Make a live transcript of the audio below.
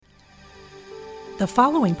The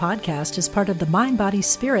following podcast is part of the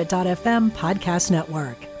MindBodySpirit.fm podcast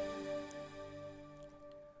network.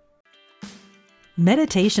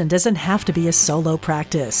 Meditation doesn't have to be a solo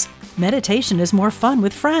practice. Meditation is more fun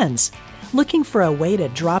with friends. Looking for a way to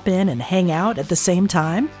drop in and hang out at the same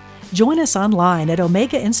time? Join us online at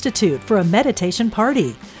Omega Institute for a meditation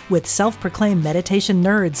party with self-proclaimed meditation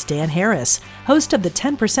nerds Dan Harris, host of the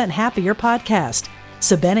 10% Happier podcast,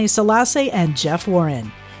 Sebene Selassie, and Jeff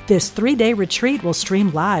Warren. This 3-day retreat will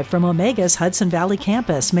stream live from Omega's Hudson Valley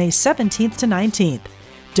campus May 17th to 19th.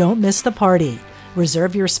 Don't miss the party.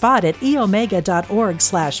 Reserve your spot at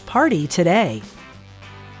eomega.org/party today.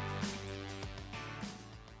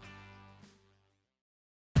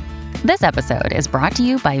 This episode is brought to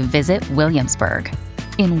you by Visit Williamsburg.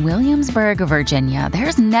 In Williamsburg, Virginia,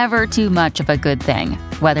 there's never too much of a good thing.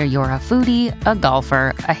 Whether you're a foodie, a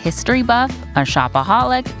golfer, a history buff, a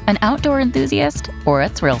shopaholic, an outdoor enthusiast, or a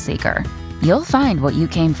thrill seeker, you'll find what you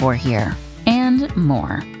came for here and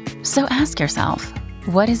more. So ask yourself,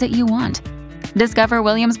 what is it you want? Discover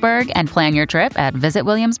Williamsburg and plan your trip at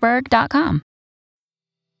visitwilliamsburg.com.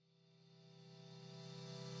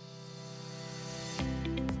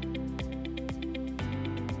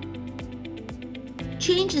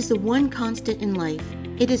 Change is the one constant in life.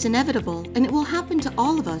 It is inevitable, and it will happen to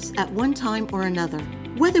all of us at one time or another.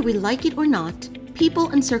 Whether we like it or not, people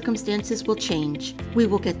and circumstances will change. We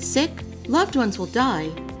will get sick, loved ones will die,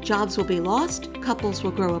 jobs will be lost, couples will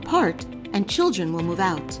grow apart, and children will move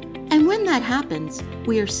out. And when that happens,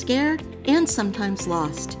 we are scared and sometimes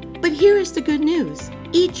lost. But here is the good news.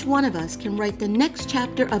 Each one of us can write the next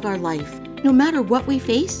chapter of our life. No matter what we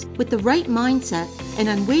face, with the right mindset and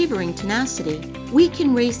unwavering tenacity, we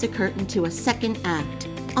can raise the curtain to a second act.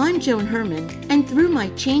 I'm Joan Herman, and through my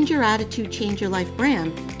Change Your Attitude, Change Your Life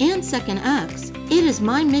brand and Second Acts, it is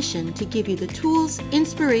my mission to give you the tools,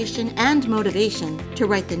 inspiration, and motivation to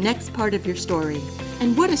write the next part of your story.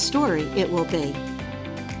 And what a story it will be.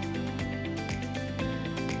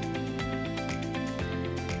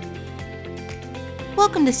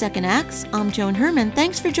 Welcome to Second Acts. I'm Joan Herman.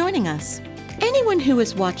 Thanks for joining us. Anyone who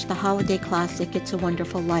has watched the holiday classic It's a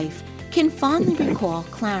Wonderful Life can fondly recall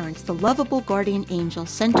Clarence, the lovable guardian angel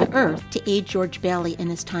sent to Earth to aid George Bailey in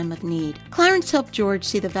his time of need. Clarence helped George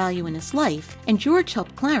see the value in his life, and George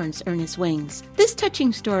helped Clarence earn his wings. This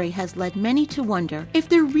touching story has led many to wonder if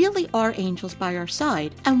there really are angels by our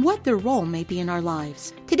side and what their role may be in our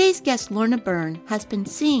lives. Today's guest, Lorna Byrne, has been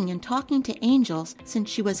seeing and talking to angels since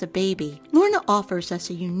she was a baby. Lorna offers us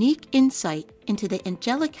a unique insight into the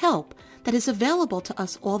angelic help that is available to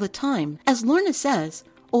us all the time. As Lorna says,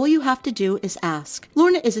 all you have to do is ask.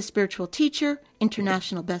 Lorna is a spiritual teacher,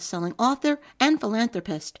 international best-selling author, and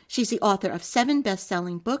philanthropist. She's the author of 7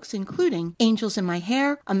 best-selling books, including Angels in My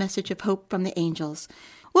Hair, A Message of Hope from the Angels.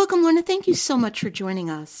 Welcome, Lorna. Thank you so much for joining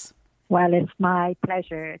us. Well, it's my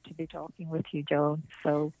pleasure to be talking with you, Joan.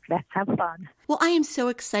 So let's have fun. Well, I am so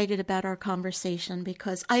excited about our conversation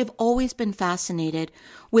because I have always been fascinated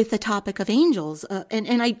with the topic of angels,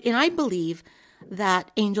 and I believe that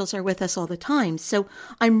angels are with us all the time. So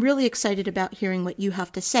I'm really excited about hearing what you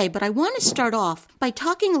have to say. But I want to start off by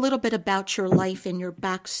talking a little bit about your life and your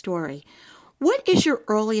backstory. What is your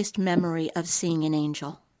earliest memory of seeing an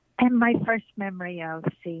angel? And my first memory of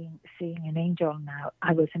seeing an angel now,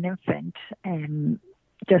 I was an infant,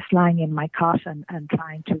 just lying in my cot and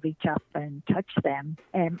trying to reach up and touch them.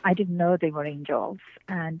 I didn't know they were angels.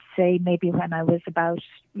 And say maybe when I was about,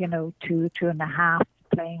 2.5,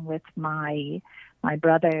 playing with my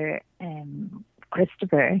brother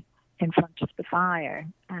Christopher in front of the fire,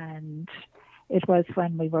 and it was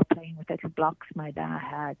when we were playing with little blocks my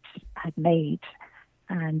dad had made,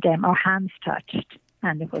 and our hands touched,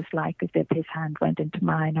 and it was like as if his hand went into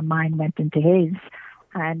mine and mine went into his.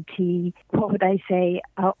 And what would I say?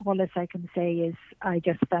 All I can say is I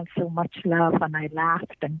just felt so much love, and I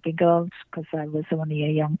laughed and giggled because I was only a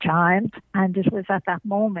young child. And it was at that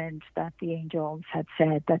moment that the angels had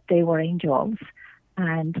said that they were angels,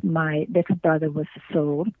 and my little brother was a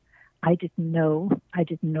soul. I didn't know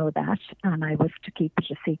that, and I was to keep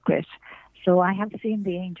it a secret. So I have seen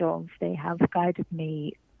the angels. They have guided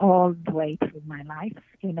me all the way through my life.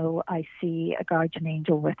 I see a guardian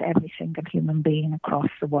angel with every single human being across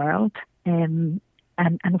the world. And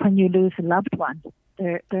when you lose a loved one,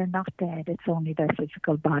 they're not dead. It's only their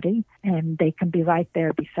physical body. And they can be right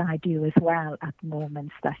there beside you as well at the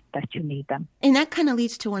moments that you need them. And that kind of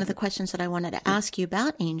leads to one of the questions that I wanted to ask you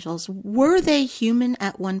about angels. Were they human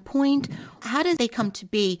at one point? How did they come to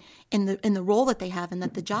be in the role that they have and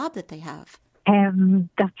the job that they have?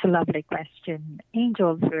 That's a lovely question.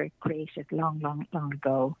 Angels were created long, long, long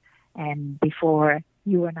ago, before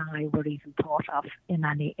you and I were even thought of in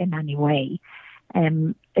any way.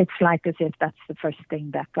 It's like as if that's the first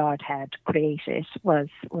thing that God had created was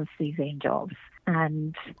these angels.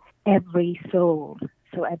 And every soul,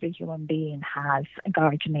 so every human being has a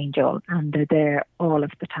guardian angel, and they're there all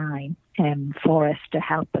of the time for us, to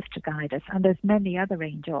help us, to guide us. And there's many other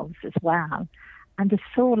angels as well. And the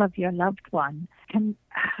soul of your loved one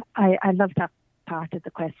I love that part of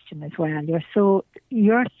the question as well. Your soul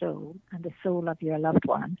and the soul of your loved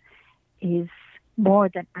one is more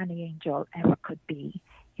than any angel ever could be.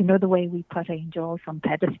 You know the way we put angels on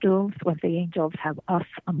pedestals? Well, the angels have us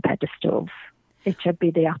on pedestals. It should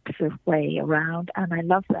be the opposite way around, and I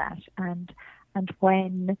love that. And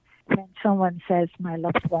when someone says my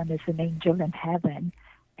loved one is an angel in heaven,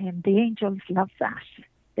 the angels love that.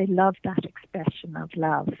 They love that expression of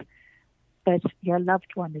love. But your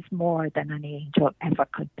loved one is more than any angel ever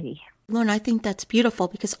could be. Lorna, I think that's beautiful,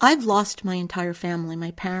 because I've lost my entire family, my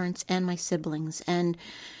parents and my siblings. And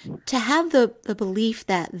to have the belief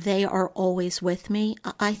that they are always with me,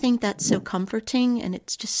 I think that's so comforting, and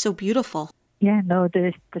it's just so beautiful. Yeah, no,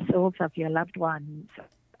 the souls of your loved ones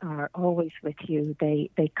are always with you. They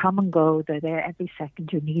come and go. They're there every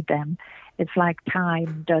second you need them. It's like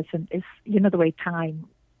time doesn't, the way time,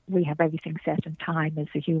 we have everything set in time as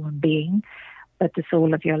a human being, but the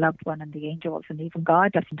soul of your loved one and the angels and even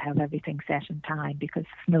God doesn't have everything set in time, because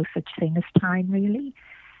there's no such thing as time, really.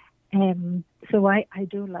 So I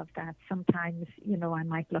do love that. Sometimes, I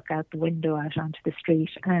might look out the window out onto the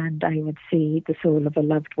street and I would see the soul of a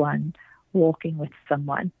loved one walking with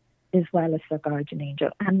someone, as well as their guardian angel,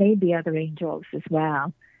 and maybe other angels as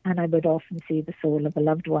well. And I would often see the soul of a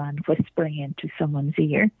loved one whispering into someone's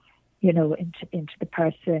ear, into the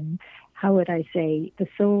person. How would I say, the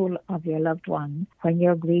soul of your loved one, when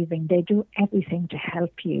you're grieving, they do everything to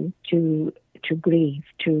help you to grieve,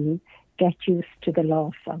 to get used to the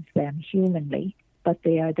loss of them humanly, but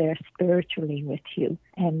they are there spiritually with you.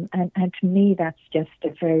 And to me, that's just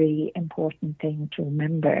a very important thing to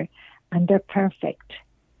remember. And they're perfect.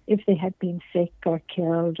 If they had been sick or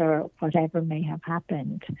killed or whatever may have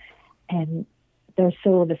happened, and their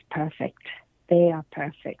soul is perfect. They are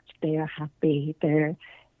perfect. They are happy. They're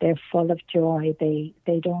full of joy.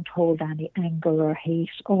 They don't hold any anger or hate.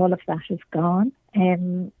 All of that is gone.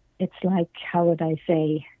 It's like, how would I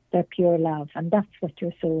say, they're pure love. And that's what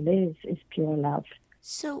your soul is pure love.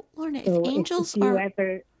 So, Lorna, if angels are...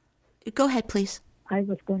 Go ahead, please. I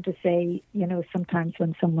was going to say, sometimes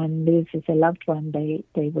when someone loses a loved one,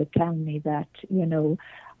 they would tell me that,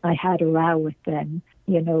 I had a row with them,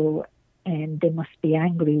 and they must be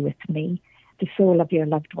angry with me. The soul of your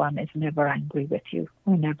loved one is never angry with you,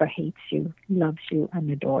 or never hates you, loves you and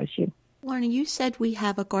adores you. Lorna, you said we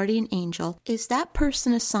have a guardian angel. Is that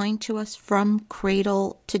person assigned to us from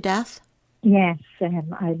cradle to death? Yes,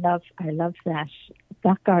 I love that.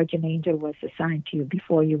 That guardian angel was assigned to you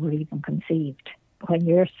before you were even conceived. When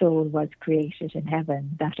your soul was created in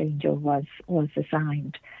heaven, that angel was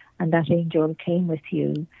assigned, and that angel came with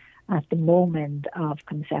you at the moment of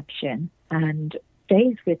conception and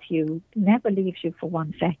stays with you, never leaves you for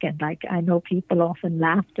 1 second. Like, I know people often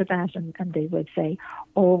laughed at that and they would say,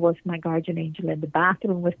 oh, was my guardian angel in the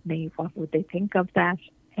bathroom with me? What would they think of that?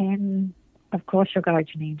 And of course your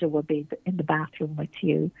guardian angel will be in the bathroom with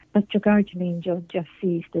you, but your guardian angel just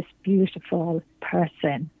sees this beautiful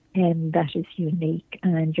person and that is unique,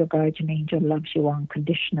 and your guardian angel loves you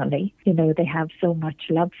unconditionally. They have so much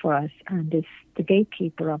love for us, and is the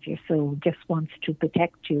gatekeeper of your soul, just wants to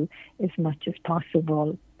protect you as much as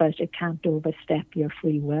possible, but it can't overstep your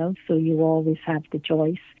free will, so you always have the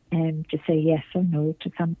choice to say yes or no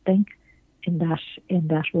to something in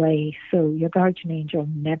that way. So your guardian angel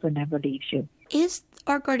never leaves you. Is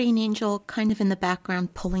our guardian angel kind of in the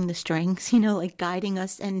background pulling the strings, like guiding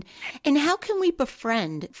us? And how can we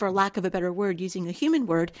befriend, for lack of a better word, using a human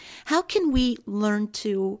word, how can we learn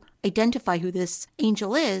to identify who this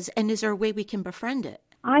angel is? And is there a way we can befriend it?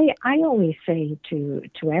 I always say to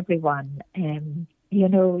everyone,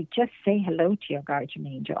 just say hello to your guardian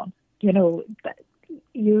angel.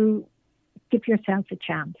 You give yourself a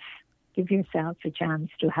chance. Give yourself a chance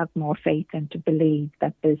to have more faith and to believe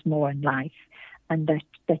that there's more in life, and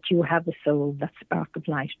that you have a soul, that spark of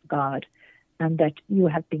light of God, and that you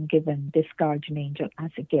have been given this guardian angel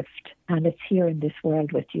as a gift, and it's here in this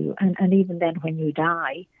world with you. And even then, when you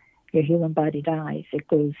die, your human body dies, it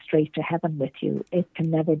goes straight to heaven with you. It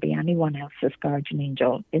can never be anyone else's guardian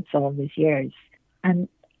angel. It's always yours. And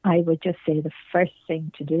I would just say the first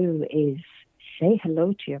thing to do is say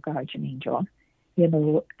hello to your guardian angel.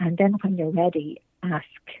 And then when you're ready, ask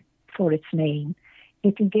for its name.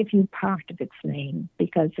 it'll give you part of its name,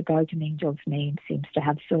 because the guardian angel's name seems to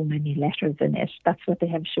have so many letters in it. That's what they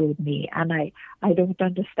have showed me, and I don't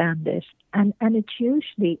understand it. And it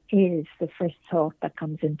usually is the first thought that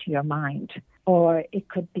comes into your mind. Or it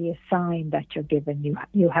could be a sign that you're given.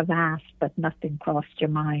 You have asked, but nothing crossed your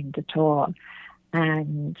mind at all.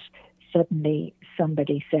 And suddenly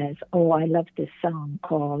somebody says, oh, I love this song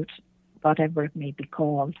called whatever it may be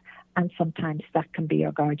called. And sometimes that can be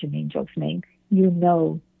your guardian angel's name. You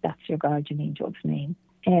know that's your guardian angel's name.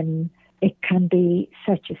 And it can be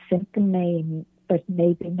such a simple name, but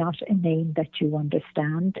maybe not a name that you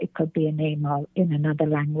understand. It could be a name in another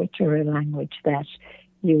language, or a language that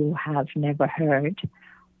you have never heard.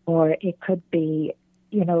 Or it could be,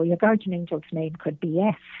 your guardian angel's name could be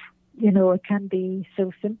F. It can be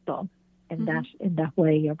so simple in that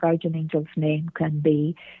way. Your guardian angel's name can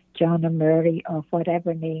be John or Mary, or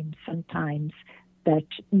whatever name sometimes that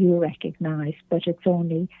you recognize, but it's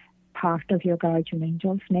only part of your guardian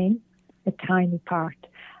angel's name, a tiny part.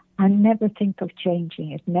 And never think of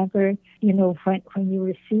changing it. Never, when you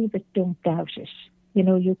receive it, don't doubt it.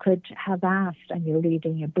 You could have asked, and you're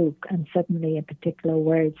reading a book, and suddenly a particular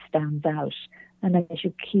word stands out. And as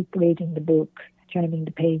you keep reading the book, turning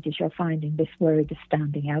the pages, you're finding this word is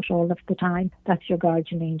standing out all of the time. That's your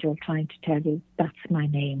guardian angel trying to tell you, that's my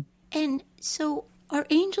name. And so our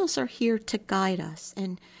angels are here to guide us.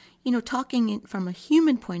 And, talking from a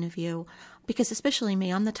human point of view, because especially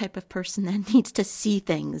me, I'm the type of person that needs to see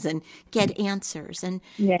things and get answers. And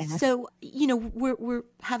so, we're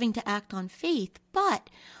having to act on faith. But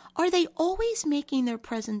are they always making their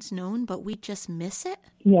presence known, but we just miss it?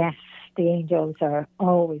 Yes, the angels are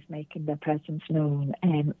always making their presence known.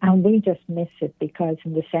 And we just miss it because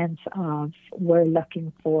in the sense of we're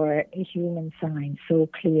looking for a human sign so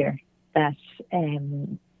clear that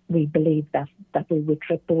we believe that we would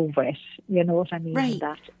trip over it. You know what I mean? Right.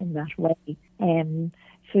 In that way.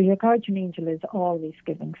 So your guardian angel is always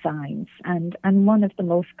giving signs, and one of the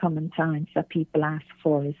most common signs that people ask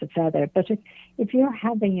for is a feather. But if you're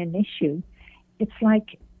having an issue, it's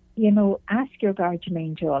like, ask your guardian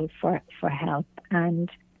angel for help, and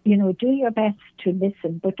do your best to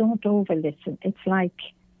listen, but don't over listen. It's like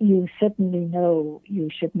you suddenly know you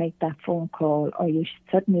should make that phone call, or you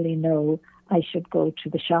suddenly know I should go to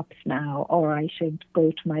the shops now, or I should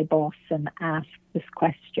go to my boss and ask this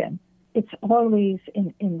question. It's always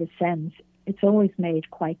in the sense, it's always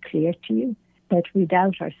made quite clear to you, but we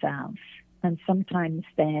doubt ourselves. And sometimes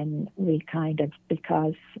then we kind of,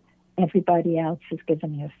 because everybody else is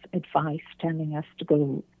giving us advice, telling us to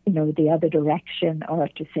go, the other direction, or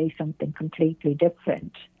to say something completely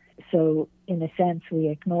different. So in a sense, we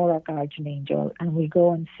ignore our guardian angel and we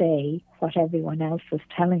go and say what everyone else was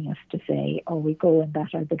telling us to say, or we go in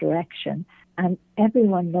that other direction. And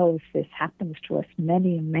everyone knows this happens to us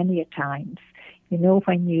many and many a times.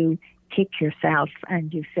 When you kick yourself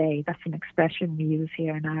and you say, that's an expression we use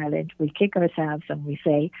here in Ireland, we kick ourselves and we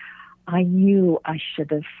say, I knew I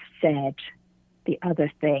should have said the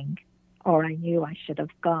other thing, or I knew I should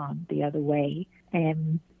have gone the other way.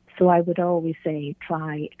 So I would always say,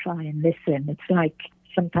 try and listen. It's like,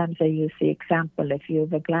 sometimes I use the example, if you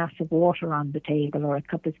have a glass of water on the table or a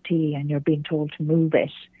cup of tea and you're being told to move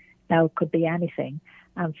it, now it could be anything.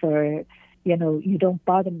 And you don't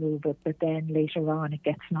bother move it, but then later on it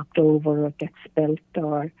gets knocked over or it gets spilt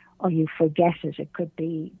or you forget it. It could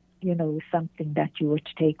be, something that you were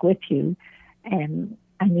to take with you. And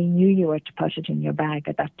you knew you were to put it in your bag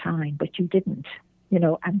at that time, but you didn't,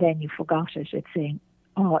 and then you forgot it. It's saying,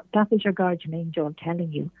 oh, that was your guardian angel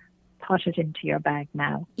telling you, put it into your bag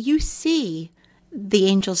now. You see the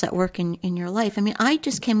angels at work in your life. I mean, I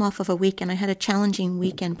just came off of a weekend. I had a challenging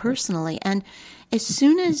weekend personally. And as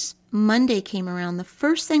soon as Monday came around, the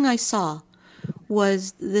first thing I saw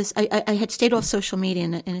was this. I had stayed off social media.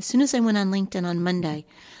 And as soon as I went on LinkedIn on Monday,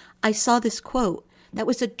 I saw this quote that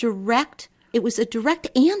was a direct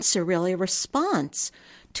answer, really, a response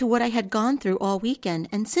to what I had gone through all weekend.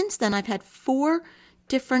 And since then, I've had 4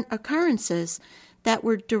 different occurrences that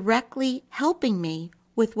were directly helping me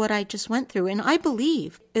with what I just went through. And I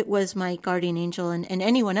believe it was my guardian angel and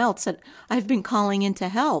anyone else that I've been calling in to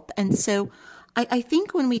help. And so I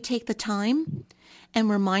think when we take the time and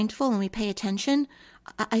we're mindful and we pay attention,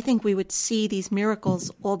 I think we would see these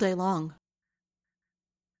miracles all day long.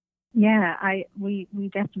 Yeah, we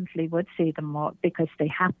definitely would see them more because they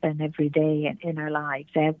happen every day in our lives,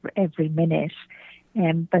 every minute.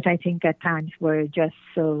 But I think at times we're just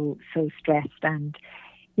so stressed, and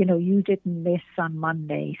you didn't miss on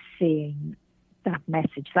Monday seeing that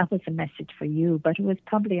message. That was a message for you, but it was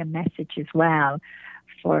probably a message as well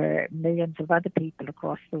for millions of other people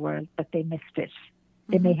across the world, but they missed it.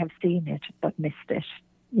 They may have seen it but missed it,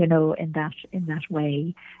 in that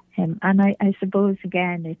way. And I suppose,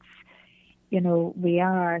 again, it's, we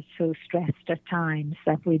are so stressed at times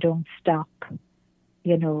that we don't stop,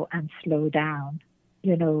 and slow down,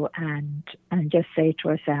 and just say to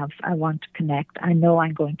ourselves, I want to connect. I know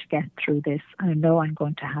I'm going to get through this. I know I'm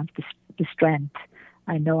going to have the strength.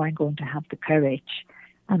 I know I'm going to have the courage,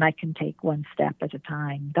 and I can take one step at a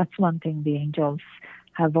time. That's one thing the angels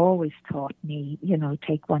have always taught me,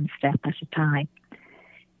 take one step at a time,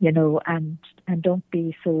 and don't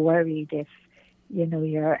be so worried if,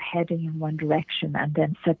 you're heading in one direction and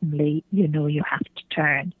then suddenly, you have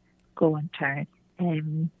to go and turn.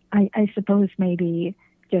 I suppose maybe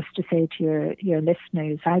just to say to your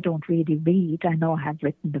listeners, I don't really read. I know I have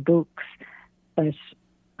written the books, but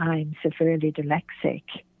I'm severely dyslexic,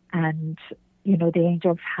 and the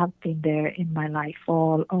angels have been there in my life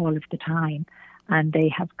all of the time, and they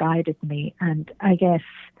have guided me. And I guess,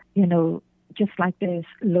 just like there's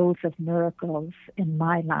loads of miracles in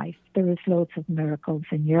my life, there is loads of miracles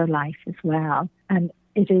in your life as well. And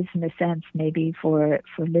it is, in a sense, maybe for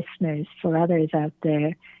listeners, for others out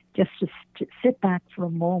there, just to sit back for a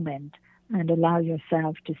moment and allow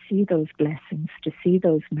yourself to see those blessings, to see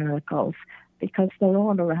those miracles, because they're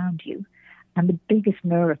all around you. And the biggest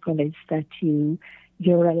miracle is that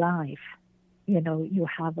you're alive. You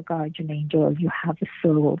have a guardian angel, you have a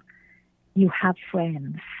soul, you have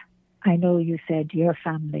friends. I know you said your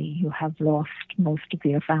family, you have lost most of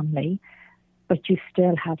your family, but you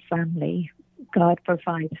still have family. God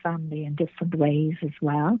provides family in different ways as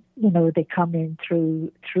well. They come in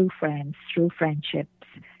through friends, through friendships,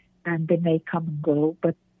 and they may come and go,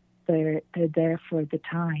 but they're there for the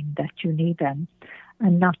time that you need them,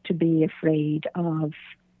 and not to be afraid of,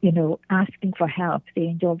 asking for help. The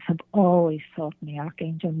angels have always taught me,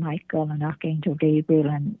 Archangel Michael and Archangel Gabriel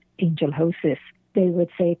and Angel Hosis, they would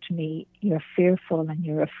say to me, you're fearful and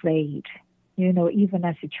you're afraid. Even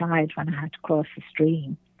as a child, when I had to cross a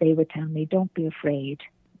stream, they would tell me, don't be afraid.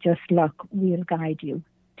 Just look, we'll guide you.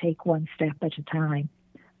 Take one step at a time.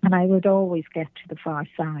 And I would always get to the far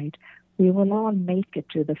side. We will all make it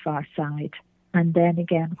to the far side. And then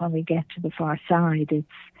again, when we get to the far side,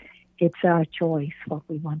 it's our choice what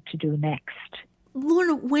we want to do next.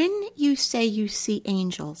 Lorna, when you say you see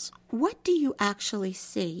angels, what do you actually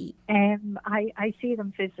see? I see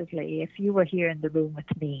them physically. If you were here in the room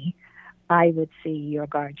with me, I would see your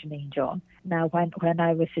guardian angel. Now, when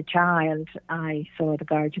I was a child, I saw the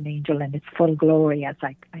guardian angel in its full glory, as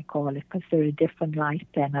I call it, because they're a different light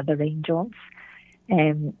than other angels.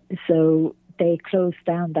 So they close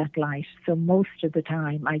down that light. So most of the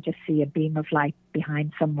time, I just see a beam of light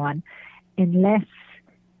behind someone, unless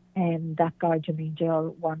that guardian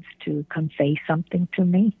angel wants to convey something to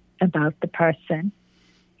me about the person.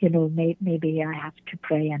 Maybe I have to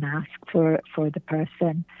pray and ask for the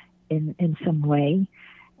person in some way.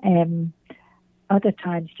 Other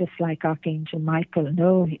times, just like Archangel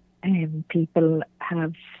Michael, people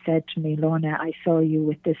have said to me, Lorna, I saw you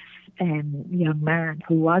with this young man.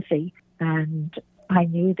 Who was he? And I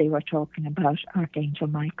knew they were talking about Archangel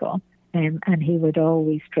Michael. And he would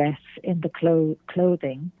always dress in the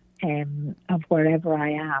clothing of wherever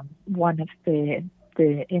I am. One of the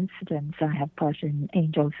incidents, I have put in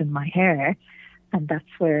angels in my hair, and that's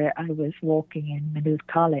where I was walking in Maynooth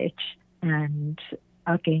College, and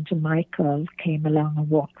Archangel Michael came along and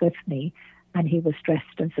walked with me, and he was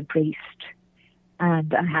dressed as a priest.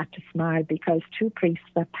 And I had to smile because two priests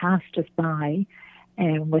that passed us by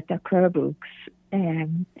with their prayer books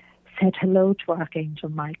said hello to Archangel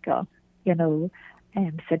Michael,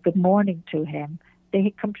 said good morning to him.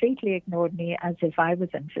 They completely ignored me as if I was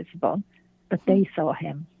invisible, but they saw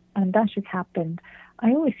him. And that has happened.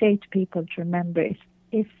 I always say to people to remember,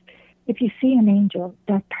 if you see an angel,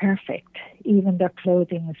 they're perfect. Even their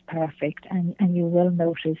clothing is perfect, and you will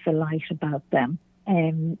notice a light about them.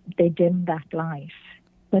 They dim that light.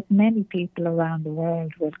 But many people around the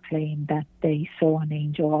world will claim that they saw an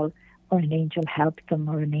angel, or an angel helped them,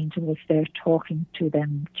 or an angel was there talking to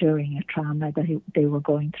them during a trauma that they were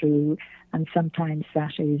going through. And sometimes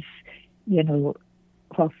that is,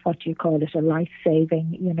 what you call it, a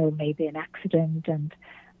life-saving, maybe an accident. And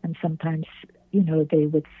sometimes, they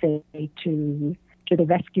would say to the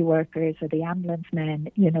rescue workers or the ambulance men,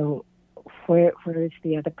 where is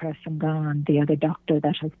the other person gone, the other doctor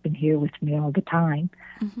that has been here with me all the time?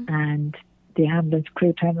 Mm-hmm. And the ambulance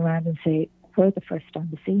crew turn around and say, we're the first on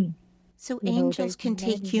the scene. So angels can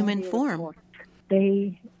take human form.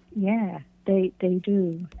 They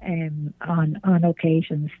do. On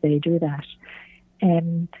occasions, they do that.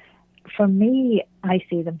 For me, I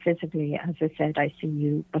see them physically. As I said, I see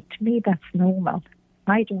you. But to me, that's normal.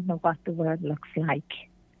 I don't know what the world looks like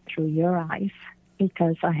through your eyes,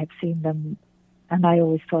 because I have seen them, and I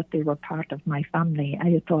always thought they were part of my family.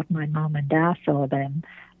 I thought my mom and dad saw them,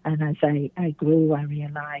 and as I grew, I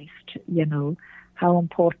realized, how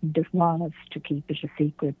important it was to keep it a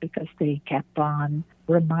secret, because they kept on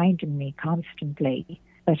reminding me constantly.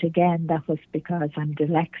 But again, that was because I'm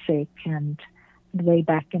dyslexic, and way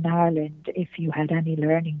back in Ireland, if you had any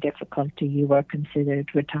learning difficulty, you were considered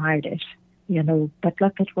retarded, But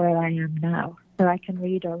look at where I am now, where I can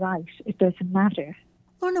read or write. It doesn't matter.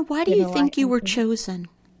 Lorna, why do you think you were chosen?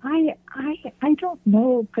 I don't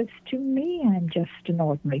know, because to me, I'm just an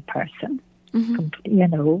ordinary person.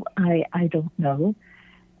 Mm-hmm. I don't know.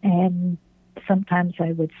 And sometimes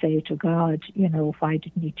I would say to God, why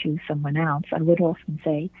didn't you choose someone else? I would often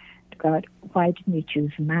say to God, why didn't you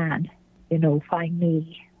choose a man? Why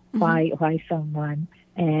me? Mm-hmm. Why someone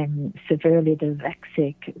severely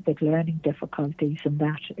dyslexic with learning difficulties in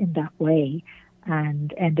that way,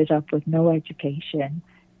 and ended up with no education,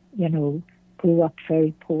 grew up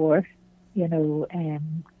very poor,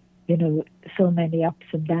 so many ups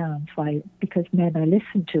and downs. Why? Because men are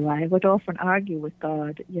listened to. I would often argue with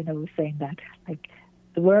God, saying that, like,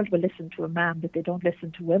 the world will listen to a man, but they don't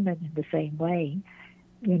listen to women in the same way,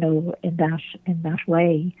 in that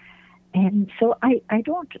way. And so I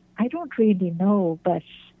don't really know, but,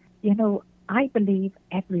 I believe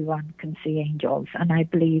everyone can see angels, and I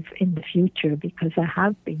believe in the future, because I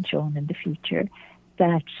have been shown in the future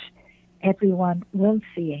that everyone will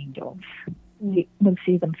see angels. We will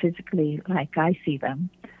see them physically like I see them,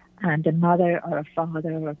 and a mother or a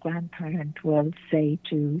father or a grandparent will say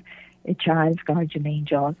to a child's guardian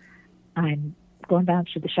angel, I'm going down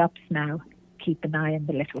to the shops now, keep an eye on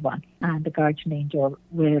the little one. And the guardian angel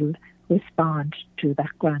will respond to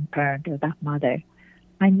that grandparent or that mother.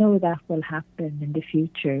 I know that will happen in the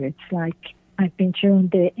future. It's like I've been shown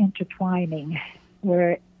the intertwining.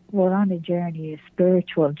 We're on a journey, a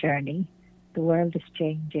spiritual journey. The world is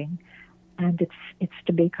changing, and it's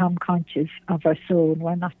to become conscious of our soul.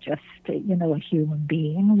 We're not just a human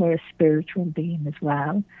being. We're a spiritual being as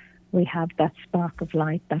well. We have that spark of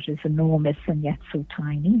light that is enormous and yet so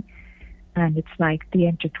tiny, and it's like the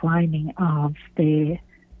intertwining of the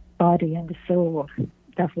body and the soul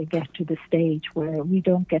that we get to the stage where we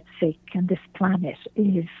don't get sick, and this planet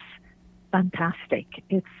is fantastic.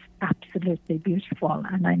 It's absolutely beautiful,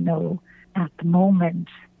 and I know at the moment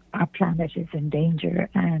our planet is in danger,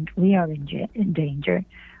 and we are in danger,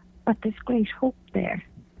 but there's great hope there.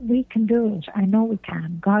 We can do it. I know we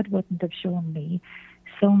can. God wouldn't have shown me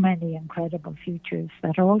so many incredible futures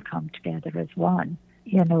that all come together as one,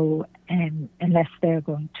 unless they're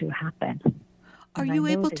going to happen. Are you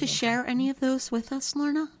able to share any of those with us,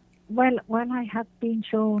 Lorna? Well, I have been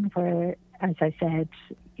shown where, as I said,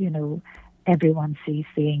 everyone sees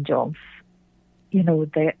the angels.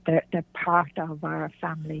 They're part of our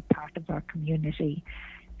family, part of our community.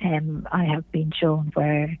 I have been shown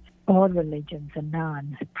where all religions and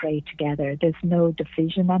none pray together. There's no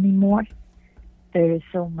division anymore. There is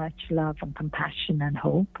so much love and compassion and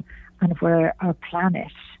hope. And where our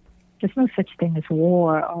planet, there's no such thing as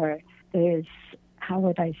war, or there's, how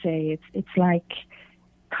would I say, it's like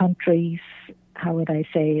countries, how would I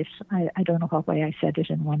say it? I don't know what way I said it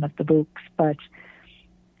in one of the books, but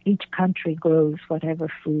each country grows whatever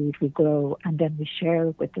food we grow, and then we share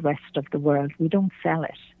it with the rest of the world. We don't sell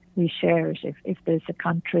it. We share it. If there's a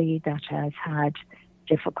country that has had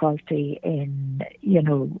difficulty in,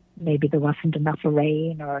 maybe there wasn't enough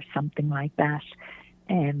rain or something like that,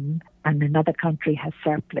 and another country has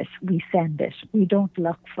surplus, we send it. We don't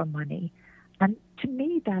look for money. And to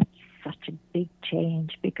me, that's such a big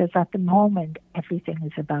change, because at the moment, everything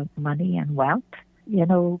is about money and wealth,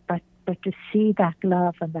 but to see that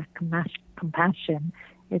love and that compassion,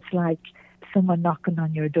 it's like someone knocking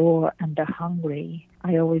on your door and they're hungry.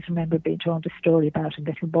 I always remember being told a story about a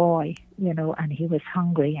little boy, and he was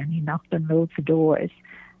hungry, and he knocked on loads of doors.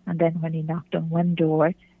 And then when he knocked on one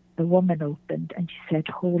door, the woman opened and she said,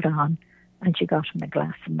 hold on. And she got him a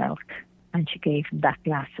glass of milk, and she gave him that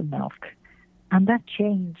glass of milk. And that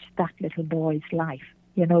changed that little boy's life.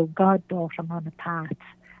 God brought him on a path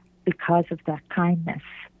because of that kindness,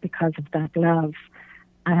 because of that love.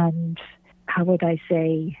 And how would I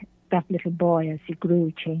say, that little boy, as he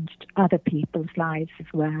grew, changed other people's lives as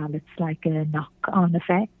well. It's like a knock-on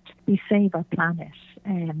effect. We save our planet,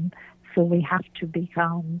 so we have to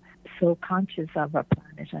become so conscious of our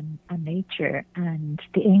planet and nature. And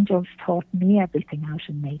the angels taught me everything out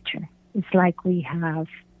in nature. It's like we have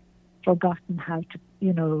forgotten how to,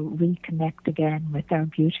 reconnect again with our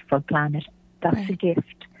beautiful planet. That's right. A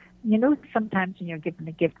gift. Sometimes when you're given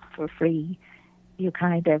a gift for free, you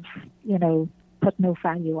kind of, put no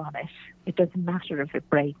value on it. It doesn't matter if it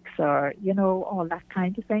breaks or, all that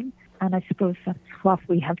kind of thing. And I suppose that's what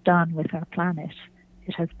we have done with our planet.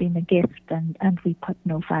 It has been a gift and we put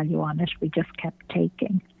no value on it. We just kept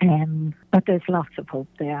taking. But there's lots of hope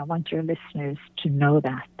there. I want your listeners to know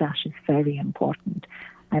that. That is very important.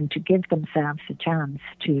 And to give themselves a chance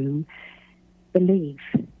to believe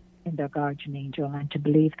in their guardian angel and to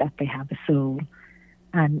believe that they have a soul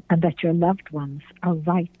and that your loved ones are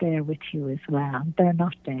right there with you as well. They're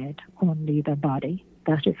not dead, only their body.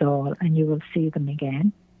 That is all. And you will see them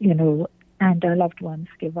again, and our loved ones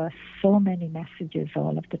give us so many messages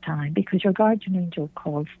all of the time because your guardian angel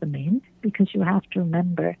calls them in, because you have to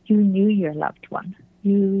remember you knew your loved one.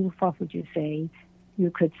 What would you say?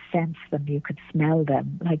 You could sense them, you could smell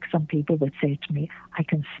them. Like some people would say to me, I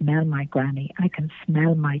can smell my granny, I can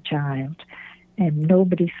smell my child.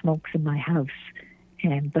 Nobody smokes in my house.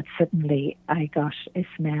 But suddenly I got a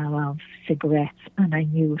smell of cigarettes and I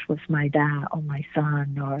knew it was my dad or my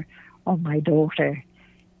son or my daughter,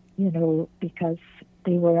 because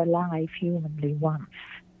they were alive humanly once.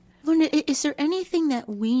 Lorna, is there anything that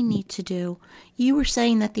we need to do? You were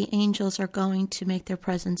saying that the angels are going to make their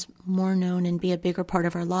presence more known and be a bigger part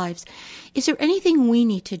of our lives. Is there anything we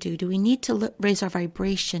need to do? Do we need to raise our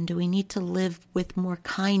vibration? Do we need to live with more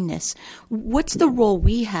kindness? What's the role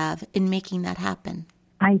we have in making that happen?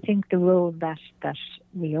 I think the role that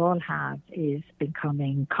we all have is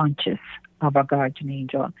becoming conscious of our guardian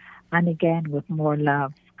angel. And again, with more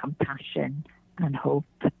love, compassion and hope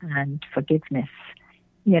and forgiveness.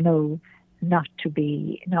 Not to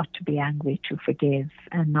be angry, to forgive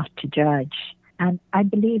and not to judge. And I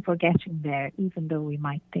believe we're getting there, even though we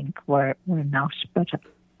might think we're not. But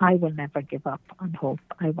I will never give up on hope.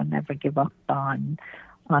 I will never give up on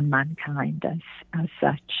mankind as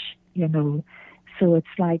such, So it's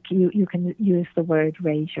like you can use the word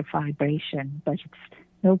raise your vibration, but it's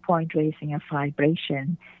no point raising a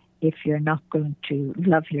vibration if you're not going to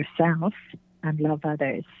love yourself and love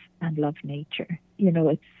others and love nature.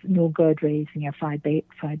 It's no good raising your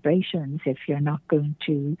vibrations if you're not going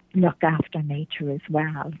to look after nature as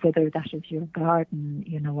well, whether that is your garden,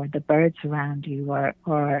 or the birds around you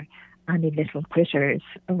or any little critters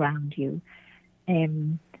around you.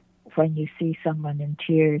 When you see someone in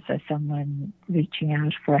tears or someone reaching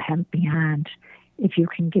out for a helping hand, if you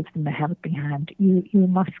can give them a helping hand, you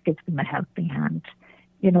must give them a helping hand.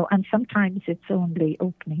 And sometimes it's only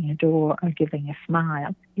opening a door or giving a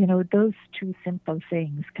smile. Those two simple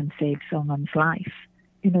things can save someone's life.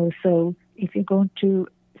 So if you're going to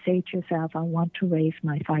say to yourself, I want to raise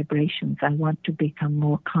my vibrations, I want to become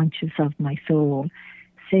more conscious of my soul,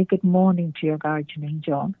 say good morning to your guardian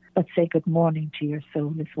angel, but say good morning to your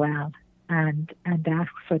soul as well. And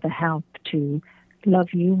ask for the help to love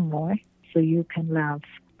you more so you can love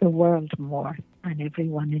the world more and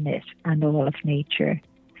everyone in it and all of nature.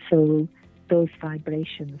 So those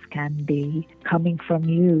vibrations can be coming from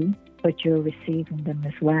you, but you're receiving them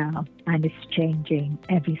as well. And it's changing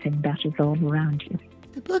everything that is all around you.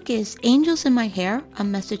 The book is Angels in My Hair, A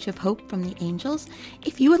Message of Hope from the Angels.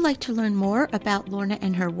 If you would like to learn more about Lorna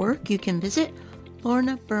and her work, you can visit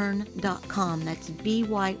lornabyrne.com. That's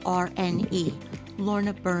BYRNE,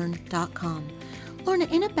 lornabyrne.com. Lorna,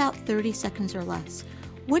 in about 30 seconds or less,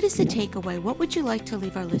 what is the takeaway? What would you like to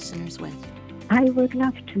leave our listeners with? I would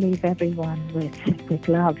love to leave everyone with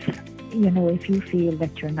love. If you feel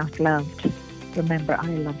that you're not loved, remember I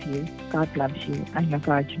love you, God loves you, and your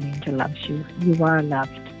guardian angel loves you. You are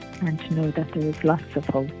loved, and to know that there is lots of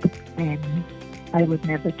hope, and I would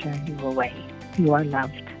never turn you away. You are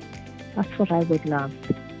loved. That's what I would love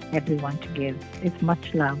everyone to give, as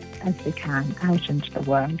much love as they can out into the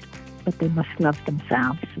world, but they must love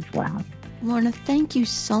themselves as well. Lorna, thank you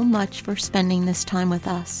so much for spending this time with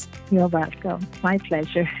us. You're welcome. My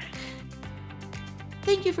pleasure.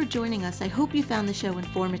 Thank you for joining us. I hope you found the show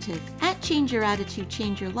informative. At Change Your Attitude,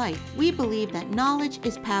 Change Your Life, we believe that knowledge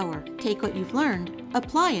is power. Take what you've learned,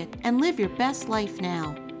 apply it, and live your best life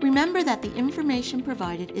now. Remember that the information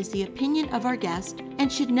provided is the opinion of our guest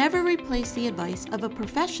and should never replace the advice of a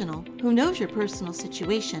professional who knows your personal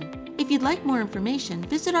situation. If you'd like more information,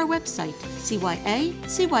 visit our website,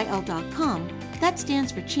 cyacyl.com. That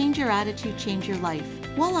stands for Change Your Attitude, Change Your Life.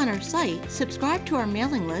 While on our site, subscribe to our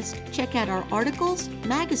mailing list, check out our articles,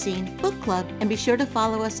 magazine, book club, and be sure to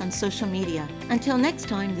follow us on social media. Until next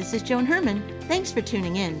time, this is Joan Herman. Thanks for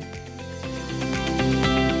tuning in.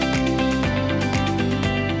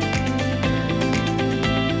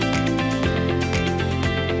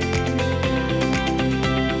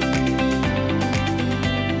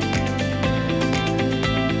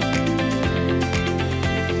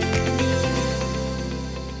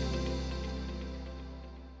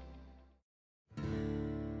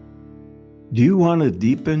 Do you want to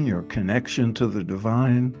deepen your connection to the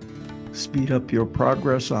divine, speed up your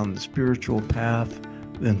progress on the spiritual path?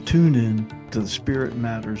 Then tune in to the Spirit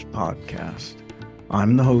Matters podcast.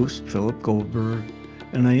 I'm the host, Philip Goldberg,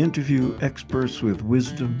 and I interview experts with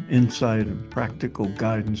wisdom, insight, and practical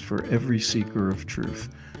guidance for every seeker of truth.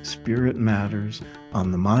 Spirit Matters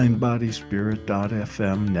on the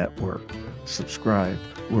MindBodySpirit.fm network. Subscribe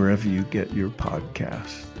wherever you get your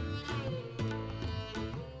podcasts.